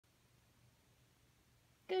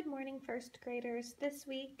Good morning, first graders. This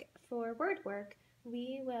week for word work,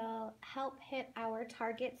 we will help hit our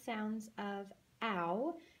target sounds of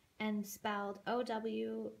ow and spelled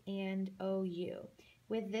O-W and O-U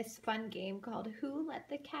with this fun game called Who Let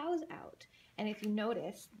the Cows Out? And if you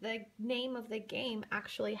notice, the name of the game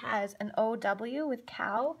actually has an O-W with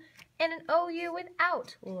cow and an O-U with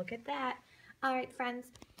out. Look at that. All right, friends,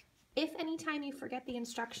 if anytime you forget the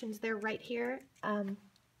instructions, they're right here.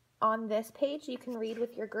 On this page you can read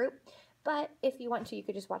with your group, but if you want to, you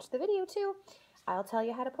could just watch the video too. I'll tell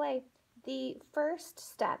you how to play. The first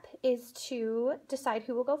step is to decide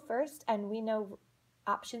who will go first, and we know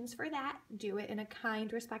options for that. Do it in a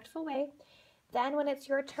kind, respectful way. Then when it's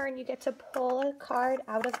your turn, you get to pull a card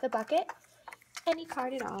out of the bucket, any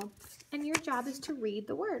card at all, and your job is to read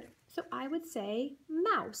the word. So I would say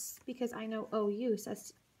mouse, because I know OU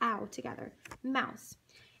says ow together. Mouse.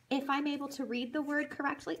 If I'm able to read the word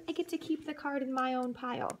correctly, I get to keep the card in my own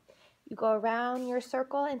pile. You go around your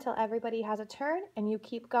circle until everybody has a turn, and you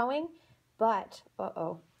keep going. But,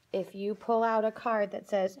 if you pull out a card that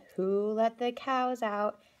says, who let the cows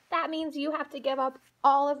out, that means you have to give up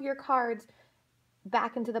all of your cards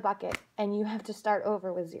back into the bucket, and you have to start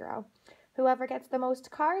over with 0. Whoever gets the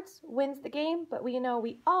most cards wins the game, but we know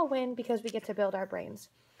we all win because we get to build our brains.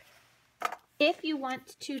 If you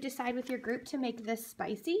want to decide with your group to make this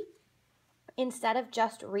spicy, instead of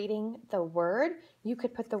just reading the word, you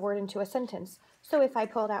could put the word into a sentence. So if I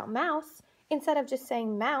pulled out mouse, instead of just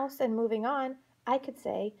saying mouse and moving on, I could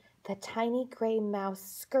say, the tiny gray mouse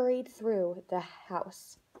scurried through the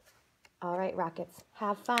house. All right, Rockets,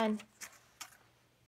 have fun.